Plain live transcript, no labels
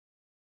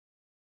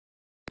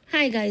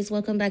Hi guys,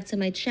 welcome back to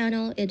my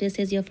channel. If this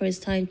is your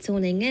first time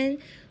tuning in,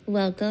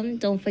 welcome.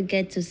 Don't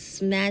forget to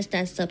smash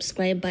that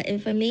subscribe button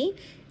for me.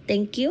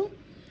 Thank you.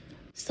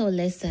 So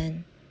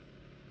listen,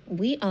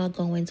 we are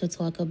going to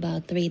talk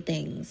about three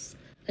things.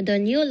 The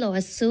new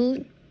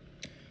lawsuit,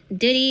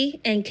 Diddy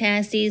and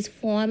Cassie's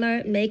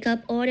former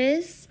makeup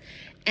artist,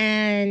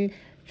 and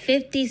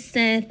 50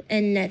 Cent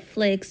and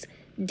Netflix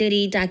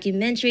Diddy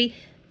documentary.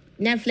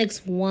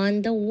 Netflix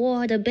won the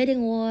war, the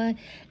bidding war,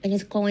 and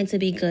it's going to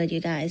be good, you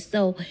guys.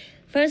 So,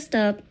 first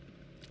up,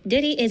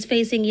 Diddy is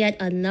facing yet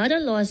another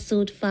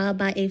lawsuit filed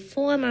by a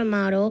former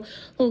model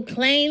who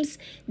claims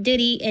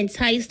Diddy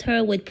enticed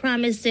her with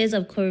promises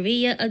of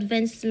career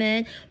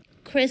advancement.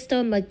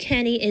 Crystal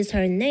McKinney is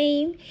her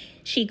name.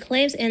 She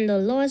claims in the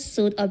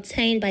lawsuit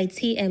obtained by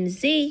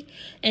TMZ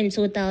in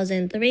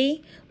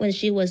 2003, when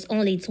she was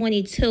only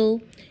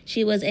 22,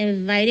 she was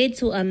invited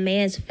to a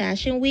Men's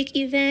Fashion Week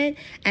event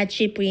at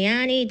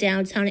Cipriani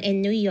downtown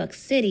in New York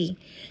City.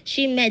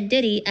 She met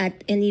Diddy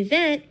at an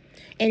event,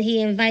 and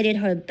he invited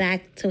her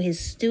back to his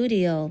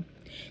studio.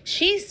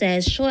 She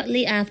says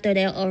shortly after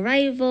their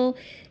arrival,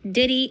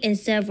 Diddy and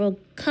several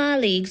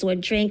colleagues were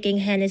drinking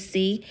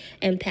Hennessy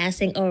and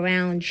passing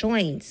around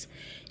joints.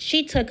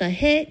 She took a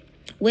hit,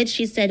 which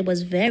she said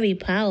was very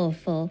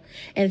powerful,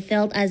 and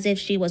felt as if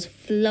she was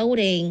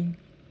floating.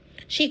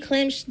 She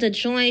claims the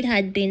joint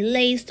had been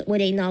laced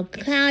with a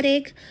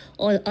narcotic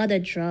or other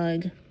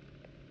drug.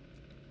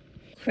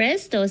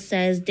 Crystal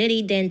says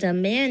Diddy then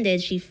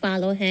demanded she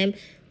follow him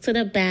to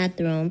the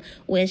bathroom,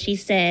 where she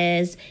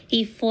says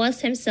he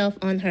forced himself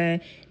on her,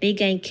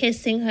 began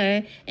kissing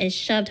her, and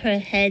shoved her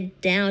head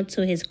down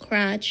to his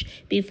crotch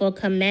before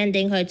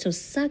commanding her to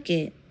suck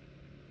it.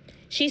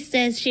 She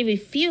says she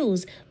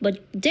refused,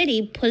 but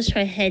Diddy pushed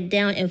her head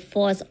down and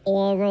forced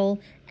oral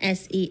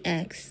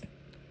sex.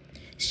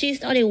 She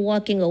started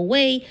walking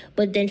away,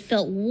 but then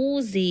felt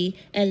woozy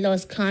and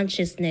lost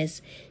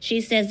consciousness. She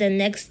says the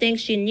next thing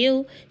she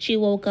knew, she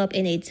woke up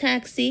in a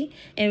taxi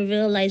and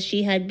realized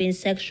she had been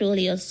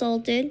sexually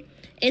assaulted.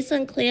 It's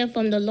unclear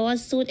from the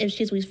lawsuit if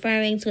she's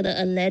referring to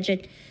the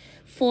alleged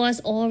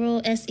forced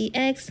oral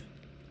sex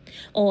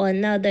or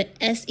another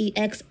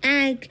sex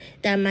act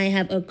that might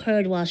have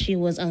occurred while she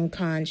was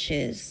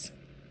unconscious.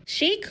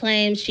 She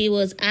claimed she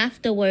was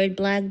afterward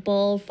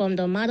blackballed from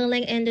the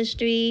modeling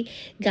industry,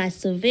 got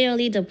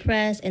severely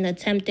depressed, and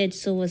attempted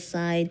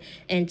suicide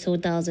in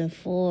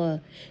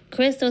 2004.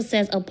 Crystal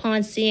says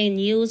upon seeing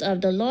news of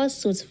the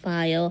lawsuits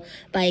filed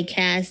by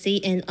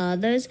Cassie and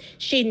others,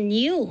 she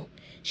knew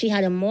she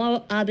had a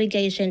moral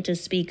obligation to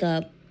speak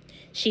up.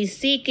 She's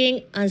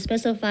seeking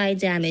unspecified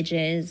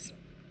damages.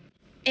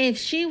 If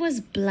she was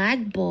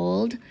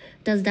blackballed,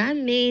 does that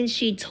mean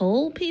she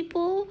told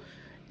people?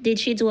 Did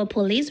she do a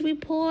police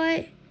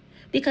report?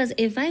 Because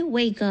if I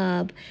wake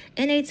up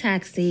in a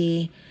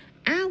taxi,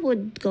 I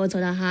would go to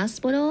the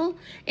hospital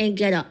and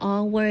get an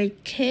R-word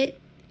kit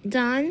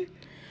done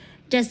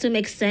just to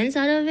make sense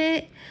out of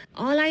it.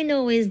 All I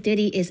know is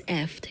Diddy is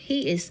effed.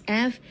 He is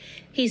effed.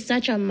 He's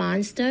such a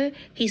monster.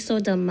 He's so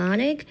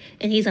demonic,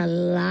 and he's a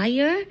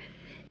liar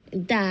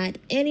that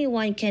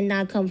anyone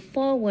cannot come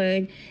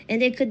forward and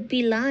they could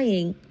be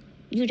lying.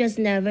 You just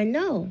never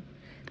know.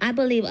 I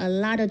believe a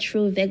lot of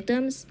true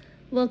victims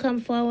will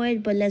come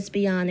forward, but let's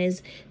be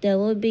honest, there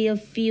will be a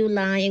few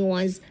lying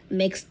ones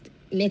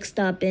mixed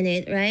up in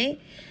it, right?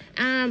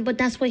 But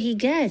that's what he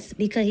gets,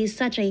 because he's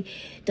such a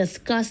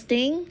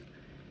disgusting,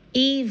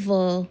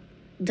 evil,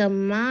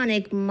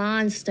 demonic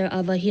monster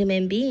of a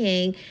human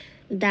being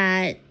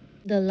that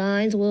the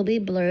lines will be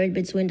blurred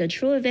between the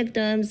true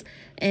victims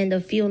and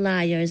the few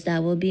liars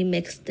that will be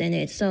mixed in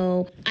it.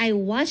 So I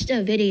watched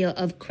a video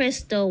of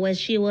Crystal where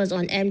she was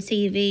on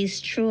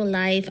MTV's True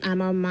Life,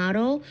 I'm a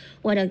Model,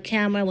 where the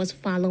camera was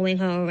following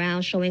her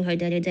around, showing her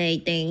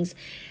day-to-day things.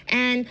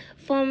 And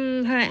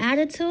from her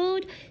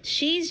attitude,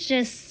 she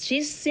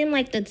seemed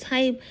like the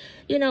type,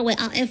 where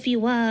I'll F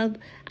you up,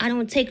 I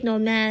don't take no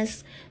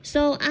mess.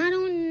 So I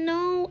don't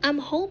know. I'm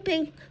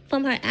hoping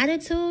from her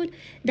attitude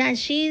that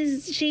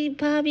she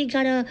probably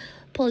got a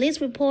police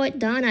report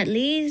done at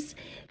least.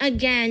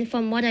 Again,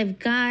 from what I've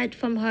got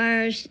from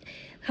her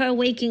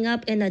waking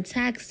up in a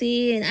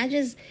taxi,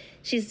 and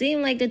she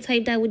seemed like the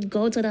type that would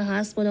go to the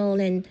hospital,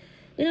 and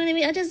you know what I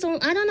mean? I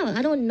don't know.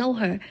 I don't know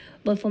her,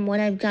 but from what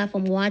I've got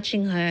from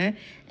watching her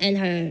and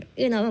her,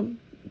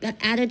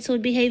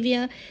 attitude,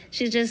 behavior,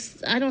 she's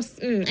just,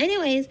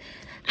 anyways,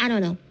 I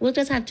don't know. We'll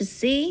just have to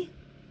see.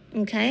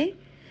 Okay.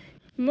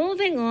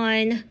 Moving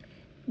on,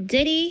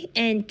 Diddy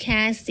and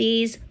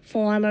Cassie's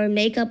former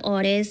makeup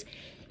artist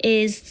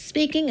is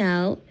speaking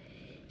out.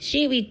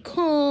 She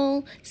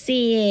recalled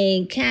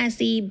seeing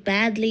Cassie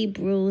badly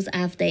bruised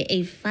after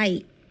a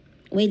fight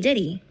with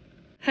Diddy.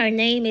 Her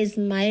name is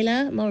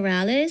Mila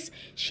Morales.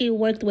 She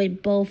worked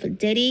with both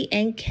Diddy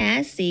and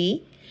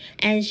Cassie,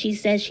 and she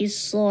said she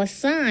saw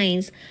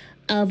signs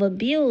of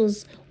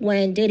abuse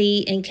when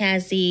Diddy and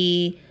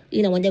Cassie,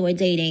 when they were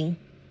dating.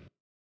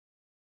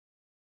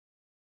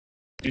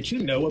 Did you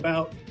know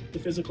about the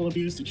physical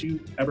abuse? Did you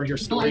ever hear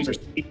stories or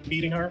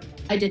beating her?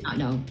 I did not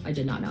know.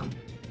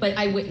 But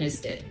I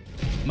witnessed it.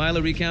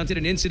 Mila recounted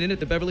an incident at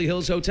the Beverly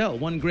Hills Hotel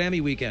one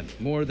Grammy weekend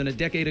more than a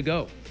decade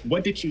ago.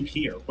 What did you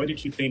hear? What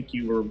did you think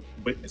you were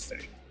witnessing?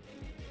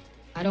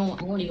 I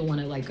don't even want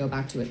to like go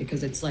back to it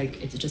because it's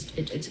like it's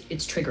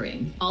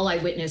triggering. All I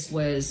witnessed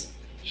was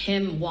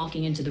him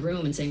walking into the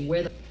room and saying,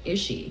 "Where the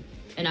is she?"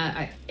 And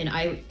I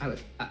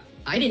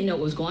didn't know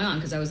what was going on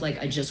because I was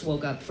like, I just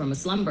woke up from a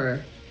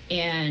slumber,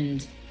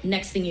 and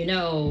next thing you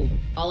know,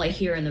 all I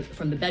hear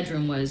from the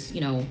bedroom was,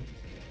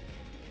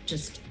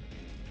 just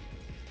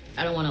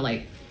I don't want to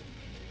like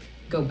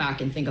go back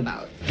and think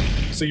about.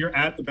 So you're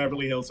at the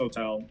Beverly Hills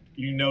Hotel.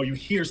 You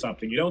hear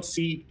something. You don't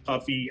see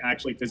Puffy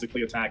actually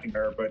physically attacking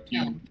her, but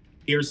you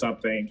hear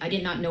something. I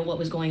did not know what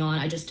was going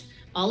on.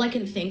 All I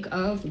can think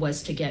of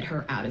was to get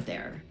her out of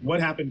there.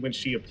 What happened when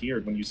she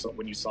appeared? When you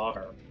saw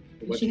her?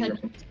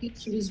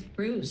 She was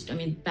bruised. I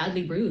mean,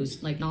 badly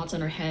bruised, like knots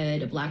on her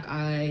head, a black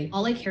eye.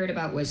 All I cared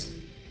about was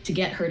to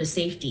get her to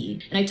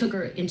safety. And I took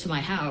her into my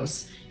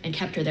house and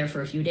kept her there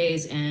for a few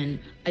days. And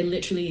I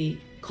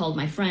literally called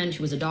my friend,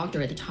 who was a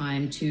doctor at the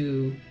time,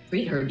 to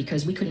treat her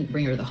because we couldn't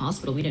bring her to the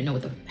hospital. We didn't know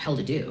what the hell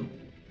to do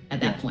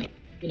at that point.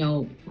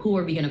 Who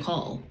are we going to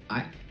call?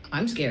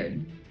 I'm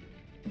scared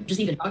just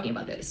even talking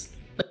about this.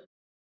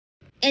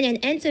 In an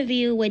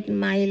interview with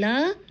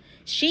Mila,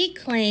 she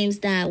claims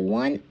that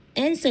one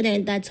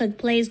incident that took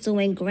place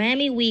during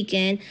Grammy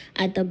weekend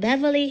at the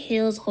Beverly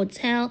Hills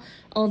Hotel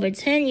over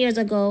 10 years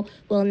ago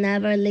will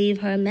never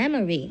leave her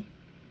memory.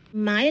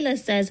 Mila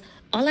says,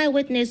 all I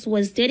witnessed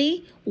was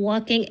Diddy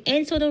walking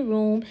into the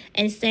room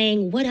and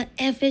saying, "What the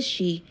F is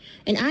she?"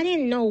 And I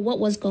didn't know what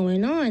was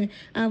going on.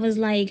 I was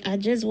like, I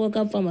just woke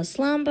up from a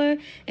slumber,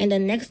 and the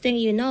next thing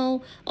you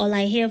know, all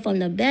I hear from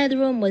the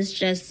bedroom was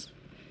just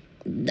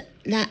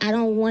that I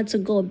don't want to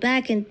go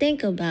back and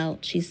think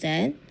about, she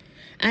said.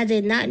 I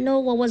did not know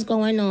what was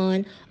going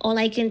on. All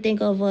I can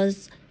think of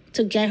was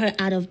to get her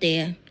out of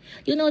there.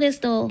 You know this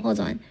though, hold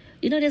on.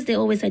 You know this, they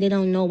always say they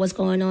don't know what's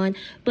going on.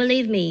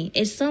 Believe me,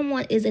 if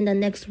someone is in the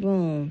next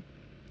room,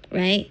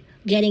 right,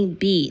 getting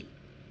beat,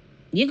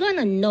 you're going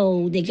to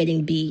know they're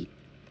getting beat.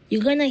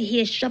 You're going to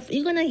hear shuffle.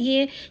 You're going to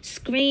hear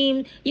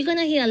scream. You're going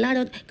to hear a lot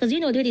of, because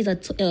Diddy's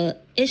a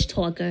ish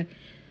talker.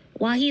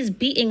 While he's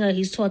beating her,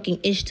 he's talking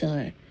ish to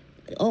her.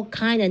 All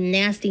kind of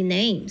nasty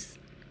names.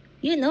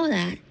 You know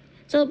that.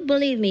 So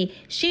believe me,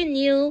 she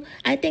knew.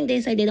 I think they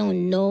say they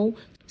don't know.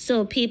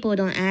 So people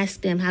don't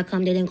ask them, how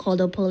come they didn't call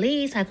the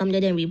police? How come they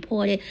didn't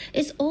report it?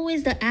 It's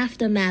always the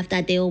aftermath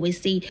that they always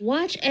see.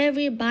 Watch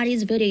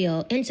everybody's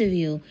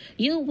interview.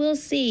 You will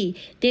see.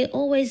 They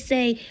always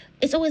say,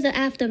 it's always the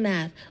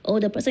aftermath. Oh,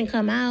 the person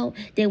come out,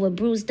 they were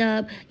bruised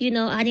up.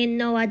 I didn't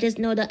know. I just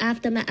know the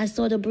aftermath. I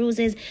saw the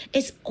bruises.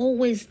 It's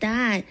always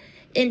that.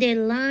 And they're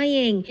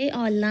lying. They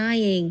are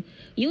lying.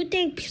 You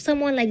think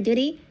someone like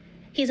Diddy,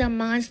 he's a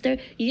monster?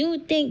 You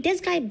think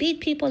this guy beat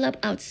people up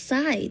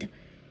outside?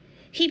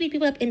 He beat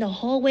people up in the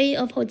hallway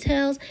of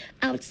hotels,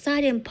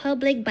 outside in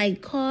public, by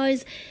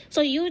cars. So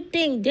you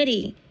think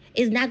Diddy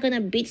is not going to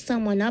beat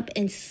someone up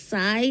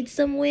inside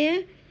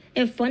somewhere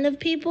in front of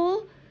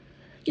people?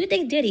 You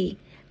think Diddy,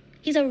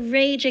 he's a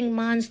raging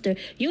monster.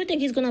 You think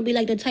he's going to be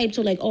like the type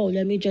to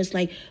let me just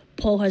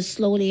pull her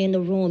slowly in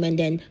the room and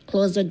then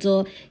close the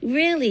door?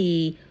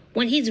 Really?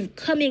 When he's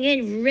coming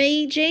in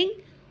raging,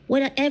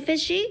 what the F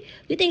is she?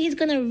 You think he's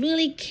going to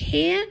really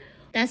care?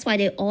 That's why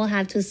they all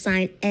have to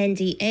sign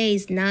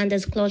NDAs,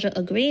 non-disclosure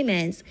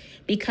agreements,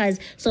 because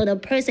so the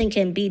person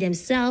can be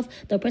themselves,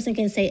 the person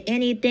can say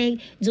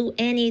anything, do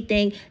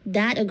anything.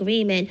 That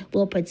agreement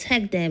will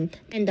protect them.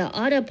 And the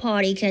other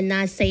party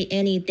cannot say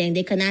anything.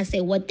 They cannot say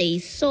what they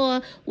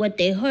saw, what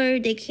they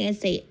heard. They can't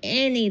say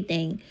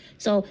anything.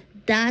 So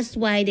that's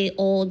why they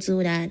all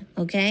do that,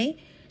 okay?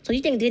 So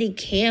you think Diddy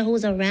care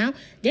who's around?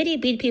 Diddy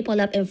beat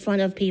people up in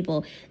front of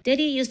people.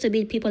 Diddy used to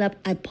beat people up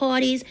at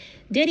parties.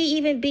 Diddy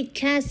even beat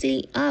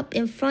Cassie up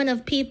in front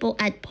of people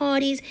at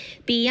parties.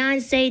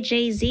 Beyonce,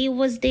 Jay-Z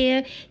was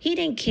there. He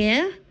didn't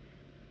care.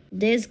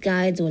 This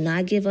guy do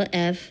not give a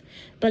F.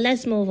 But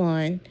let's move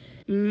on.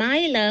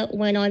 Mila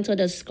went on to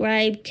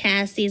describe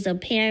Cassie's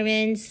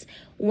appearance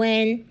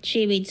when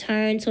she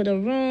returned to the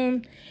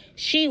room.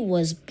 She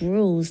was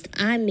bruised.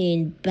 I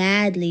mean,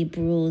 badly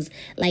bruised.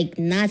 Like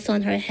knots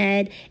on her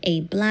head,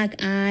 a black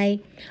eye.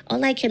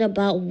 All I cared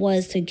about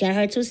was to get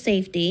her to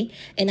safety.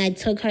 And I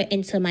took her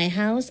into my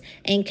house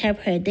and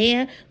kept her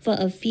there for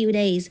a few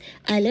days.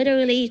 I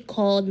literally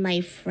called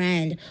my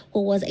friend,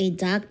 who was a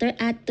doctor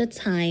at the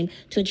time,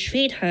 to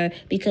treat her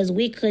because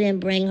we couldn't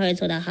bring her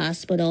to the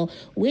hospital.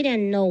 We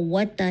didn't know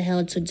what the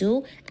hell to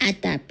do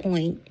at that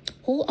point.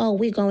 Who are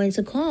we going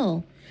to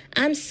call?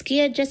 I'm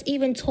scared just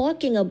even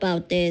talking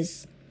about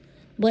this.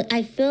 But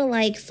I feel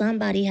like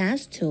somebody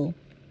has to.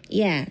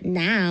 Yeah,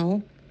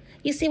 now.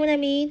 You see what I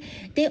mean?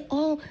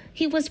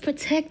 He was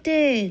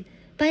protected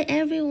by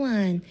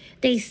everyone.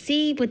 They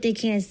see, but they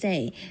can't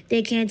say.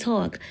 They can't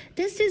talk.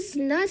 This is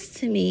nuts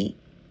to me.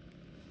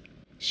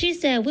 She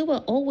said, we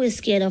were always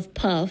scared of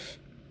Puff.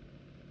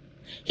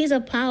 He's a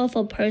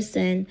powerful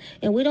person,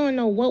 and we don't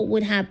know what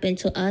would happen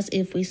to us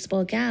if we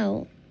spoke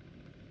out.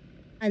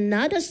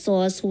 Another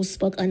source who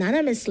spoke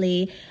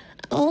anonymously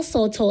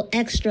also told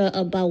Extra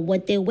about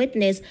what they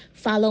witnessed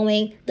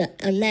following the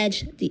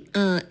alleged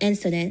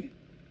incident.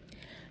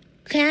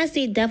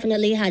 Cassie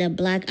definitely had a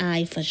black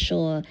eye for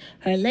sure.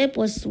 Her lip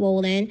was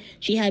swollen.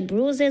 She had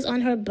bruises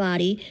on her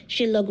body.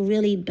 She looked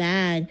really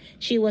bad.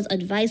 She was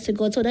advised to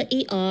go to the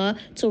ER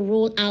to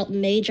rule out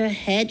major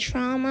head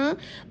trauma,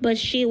 but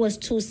she was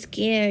too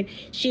scared.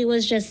 She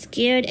was just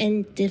scared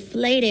and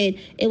deflated.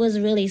 It was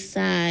really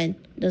sad,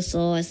 the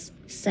source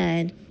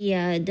said.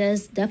 Yeah,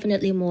 there's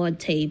definitely more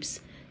tapes.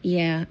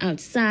 Yeah,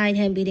 outside,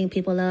 him beating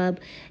people up.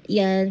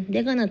 Yeah,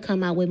 they're gonna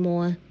come out with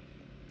more.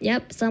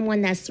 Yep,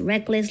 someone that's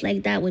reckless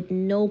like that with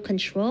no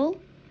control,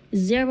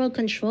 zero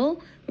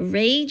control,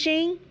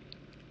 raging.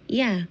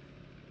 Yeah,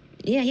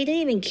 he didn't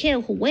even care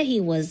where he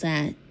was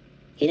at.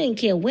 He didn't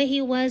care where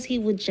he was. He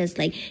would just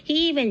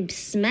he even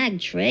smacked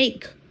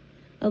Drake.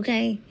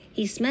 Okay,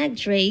 he smacked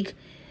Drake.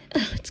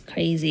 Ugh, it's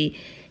crazy.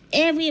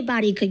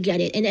 Everybody could get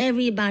it, and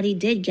everybody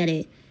did get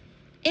it.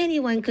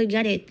 Anyone could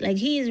get it.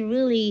 He is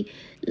really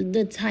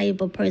the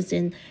type of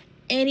person.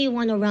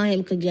 Anyone around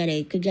him could get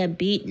it. Could get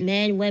beat,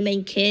 men,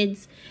 women,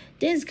 kids.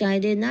 This guy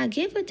did not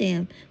give a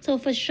damn. So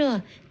for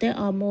sure, there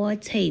are more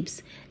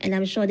tapes. And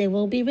I'm sure they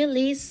will be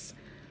released.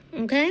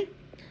 Okay?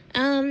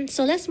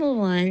 So let's move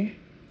on.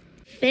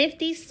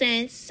 50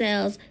 Cent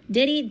sells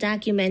Diddy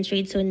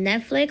documentary to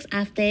Netflix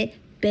after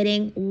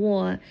bidding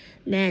war.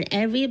 Man,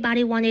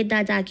 everybody wanted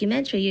that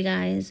documentary, you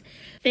guys.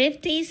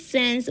 50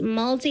 Cent's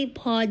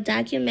multi-part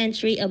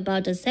documentary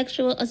about the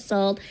sexual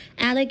assault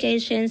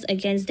allegations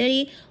against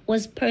Diddy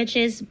was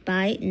purchased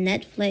by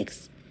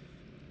Netflix.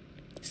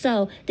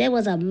 So there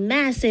was a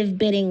massive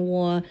bidding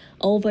war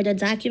over the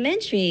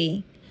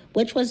documentary,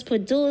 which was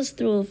produced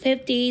through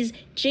 50's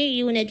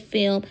G-Unit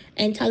Film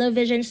and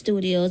Television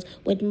Studios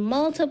with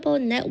multiple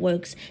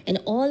networks and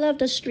all of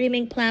the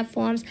streaming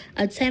platforms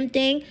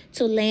attempting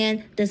to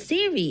land the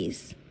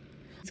series.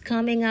 It's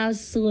coming out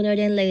sooner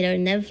than later.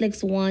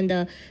 Netflix won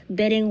the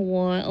bidding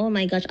war. Oh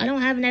my gosh, I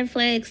don't have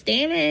Netflix.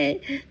 Damn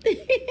it.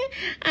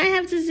 I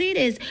have to see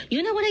this.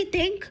 You know what I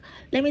think?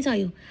 Let me tell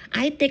you.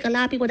 I think a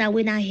lot of people that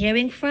we're not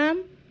hearing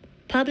from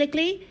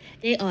publicly,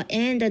 they are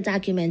in the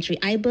documentary.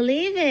 I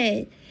believe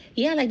it.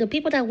 Yeah, the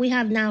people that we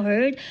have now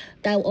heard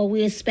that or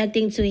we're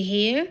expecting to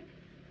hear,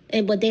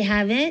 but they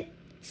haven't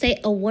say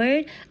a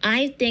word.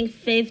 I think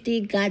 50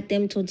 got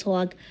them to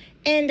talk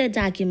in the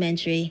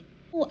documentary.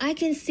 Oh, I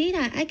can see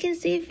that. I can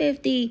see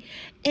 50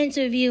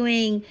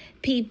 interviewing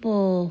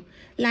people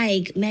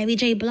like Mary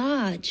J.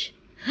 Blige.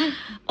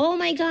 Oh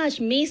my gosh,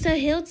 Misa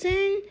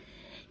Hylton?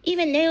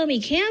 Even Naomi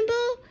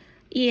Campbell?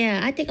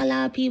 Yeah, I think a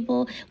lot of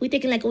people, we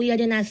thinking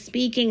they're not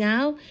speaking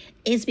out.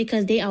 It's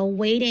because they are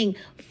waiting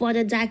for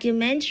the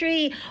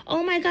documentary.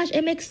 Oh my gosh,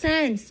 it makes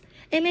sense.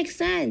 It makes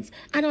sense.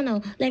 I don't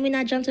know. Let me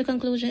not jump to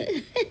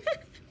conclusion.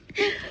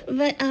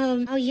 But,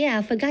 oh yeah,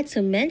 I forgot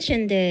to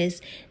mention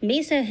this.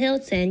 Misa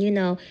Hylton,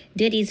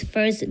 Diddy's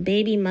first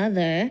baby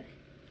mother,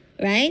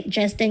 right?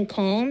 Justin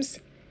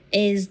Combs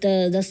is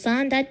the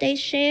son that they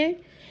shared.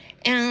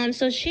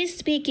 So she's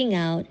speaking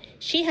out.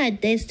 She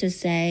had this to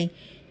say.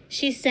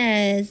 She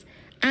says,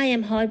 I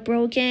am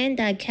heartbroken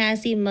that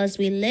Cassie must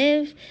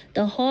relive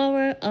the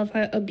horror of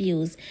her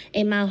abuse,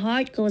 and my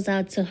heart goes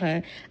out to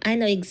her. I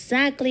know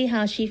exactly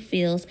how she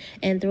feels,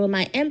 and through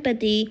my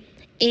empathy,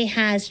 it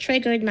has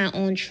triggered my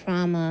own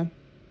trauma.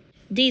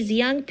 These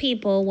young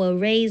people were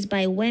raised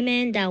by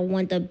women that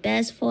want the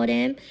best for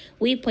them.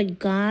 We put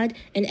God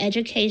and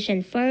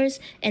education first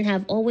and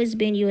have always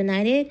been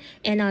united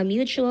in our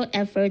mutual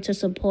effort to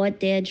support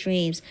their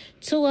dreams.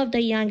 2 of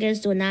the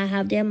youngest do not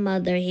have their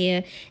mother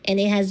here, and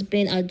it has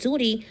been a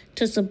duty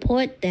to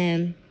support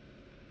them.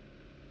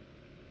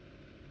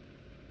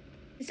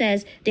 It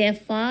says, their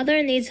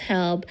father needs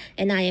help,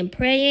 and I am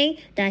praying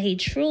that he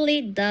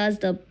truly does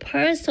the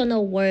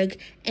personal work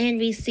and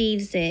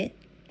receives it.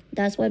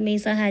 That's what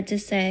Misa had to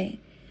say.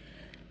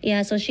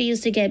 Yeah, so she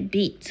used to get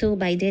beat too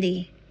by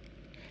Diddy.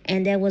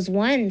 And there was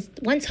one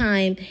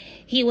time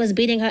he was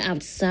beating her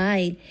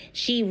outside.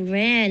 She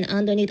ran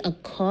underneath a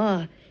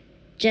car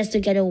just to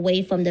get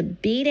away from the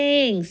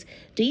beatings.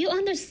 Do you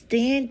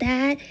understand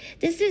that?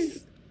 This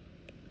is...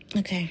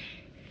 Okay.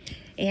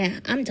 Yeah,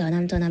 I'm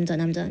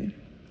done.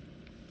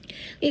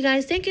 You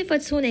guys, thank you for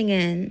tuning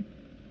in.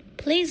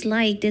 Please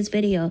like this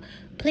video.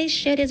 Please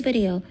share this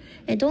video.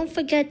 And don't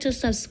forget to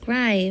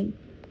subscribe.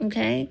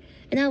 Okay?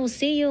 And I will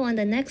see you on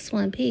the next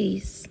one.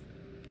 Peace.